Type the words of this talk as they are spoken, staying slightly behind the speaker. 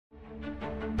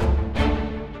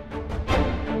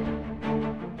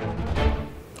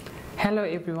Hello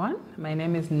everyone, my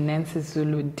name is Nancy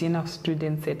Zulu, Dean of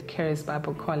Students at Charis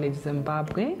Bible College,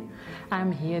 Zimbabwe.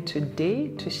 I'm here today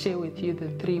to share with you the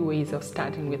 3 ways of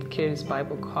studying with Charis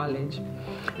Bible College.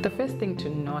 The first thing to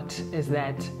note is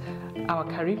that our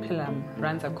curriculum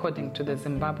runs according to the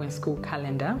Zimbabwean school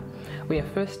calendar. We have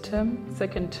first term,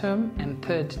 second term, and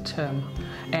third term.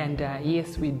 And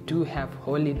yes, we do have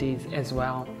holidays as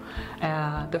well.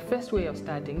 The first way of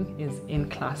studying is in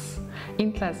class.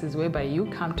 In class is whereby you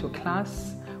come to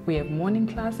class. We have morning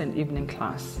class and evening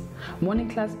class. Morning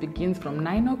class begins from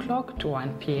 9 o'clock to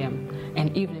 1 p.m.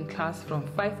 and evening class from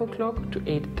 5 o'clock to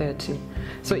 8:30.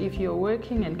 So if you're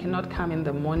working and cannot come in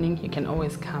the morning, you can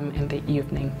always come in the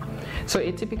evening. So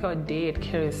a typical day at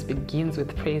Charis begins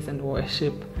with praise and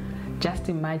worship. Just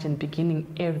imagine beginning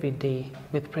every day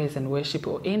with praise and worship,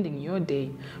 or ending your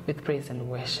day with praise and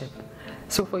worship.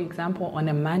 So for example, on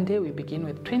a Monday, we begin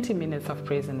with 20 minutes of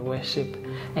praise and worship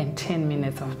and 10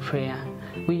 minutes of prayer.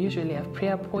 We usually have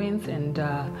prayer points, and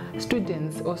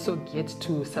students also get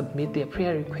to submit their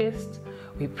prayer requests.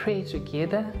 We pray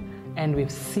together, and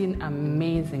we've seen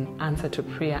amazing answer to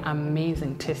prayer,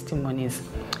 amazing testimonies.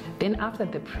 Then after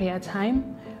the prayer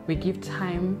time, we give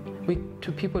time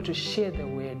to people to share the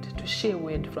word, to share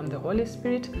word from the Holy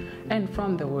Spirit and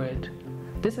from the word.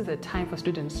 This is a time for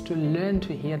students to learn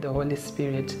to hear the Holy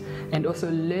Spirit and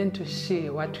also learn to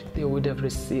share what they would have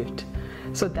received.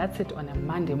 So that's it on a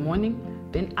Monday morning.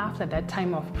 Then after that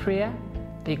time of prayer,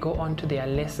 they go on to their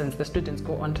lessons. The students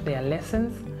go on to their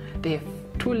lessons. They have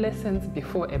 2 lessons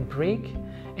before a break.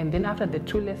 And then after the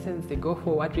 2 lessons, they go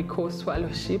for what we call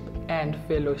swallowship and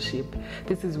fellowship.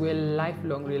 This is where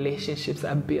lifelong relationships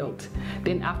are built.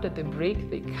 Then after the break,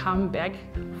 they come back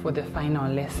for the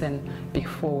final lesson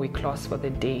before we close for the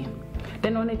day.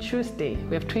 Then on a Tuesday,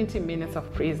 we have 20 minutes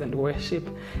of praise and worship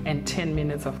and 10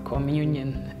 minutes of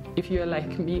communion. If you're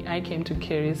like me, I came to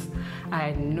Charis, I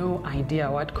had no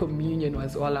idea what communion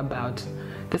was all about.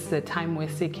 This is a time where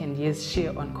second years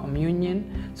share on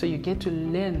communion, so you get to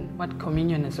learn what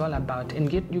communion is all about,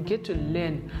 and you get to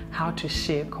learn how to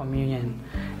share communion.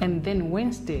 And then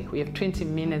Wednesday, we have 20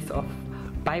 minutes of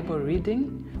Bible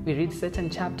reading. We read certain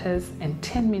chapters and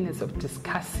 10 minutes of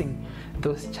discussing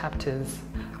those chapters.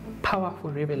 Powerful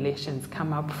revelations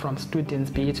come up from students,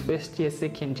 be it first year,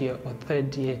 second year, or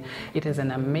third year. It is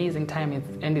an amazing time,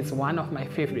 and it's one of my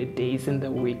favorite days in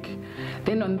the week.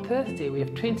 Then on Thursday, we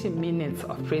have 20 minutes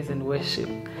of praise and worship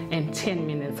and 10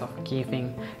 minutes of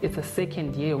giving. It's a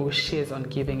second year who shares on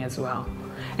giving as well.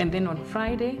 And then on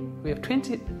Friday, we have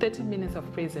 30 minutes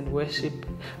of praise and worship,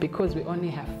 because we only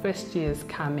have first years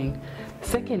coming.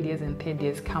 Second years and third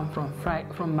years come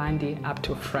from Monday up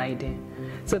to Friday.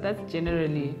 So that's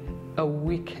generally a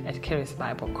week at Charis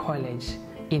Bible College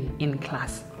in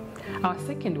class. Our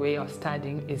second way of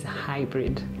studying is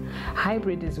hybrid.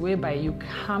 Hybrid is whereby you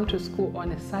come to school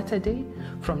on a Saturday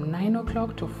from 9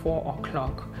 o'clock to 4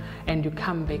 o'clock, and you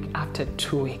come back after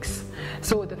 2 weeks.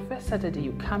 So the first Saturday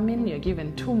you come in, you're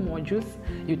given 2 modules.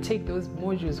 You take those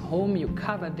modules home, you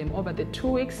cover them over the 2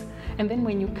 weeks, and then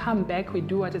when you come back, we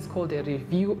do what is called a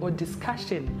review or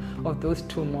discussion of those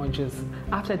 2 modules.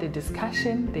 After the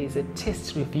discussion, there is a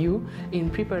test review in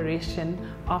preparation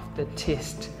of the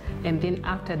test. And then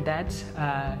after that,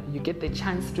 you get the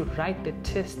chance to write the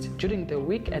test during the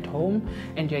week at home,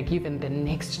 and you're given the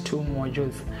next 2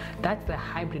 modules. That's the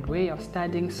hybrid way of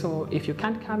studying. So if you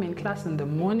can't come in class in the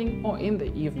morning or in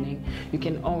the evening, you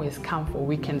can always come for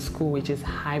weekend school, which is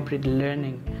hybrid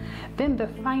learning. Then the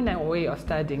final way of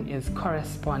studying is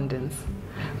correspondence.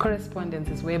 Correspondence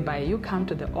is whereby you come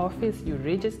to the office, you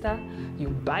register, you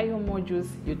buy your modules,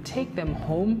 you take them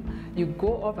home, you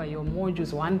go over your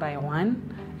modules one by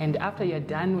one, and after you're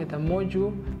done with the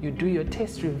module, you do your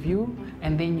test review,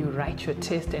 and then you write your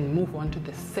test and move on to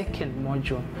the second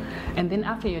module. And then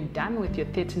after you're done with your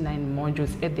 39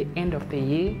 modules at the end of the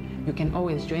year, you can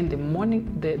always join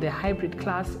the hybrid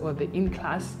class or the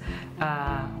in-class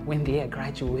when they are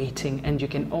graduating, and you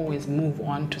can always move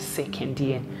on to second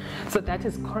year. So that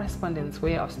is correspondence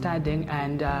way of studying,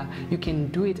 and you can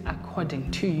do it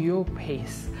according to your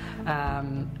pace,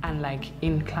 unlike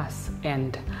in-class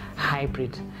and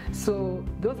hybrid. So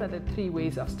those are the 3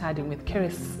 ways of studying with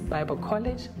Charis Bible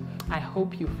College. I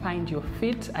hope you find your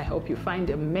fit. I hope you find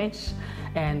a match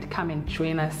and come and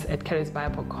join us at Charis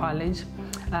Bible College.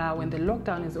 When the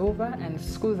lockdown is over and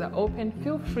schools are open,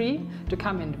 feel free to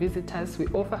come and visit us. We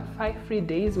offer 5 free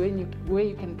days where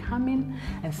you can come in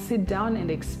and sit down and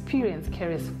experience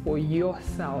Charis for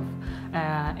yourself.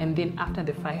 And then after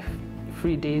the 5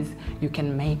 free days, you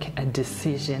can make a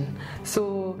decision.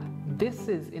 So this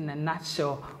is in a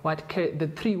nutshell what the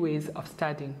 3 ways of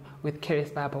studying with Charis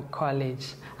Bible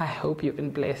College. I hope you've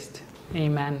been blessed.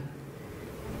 Amen.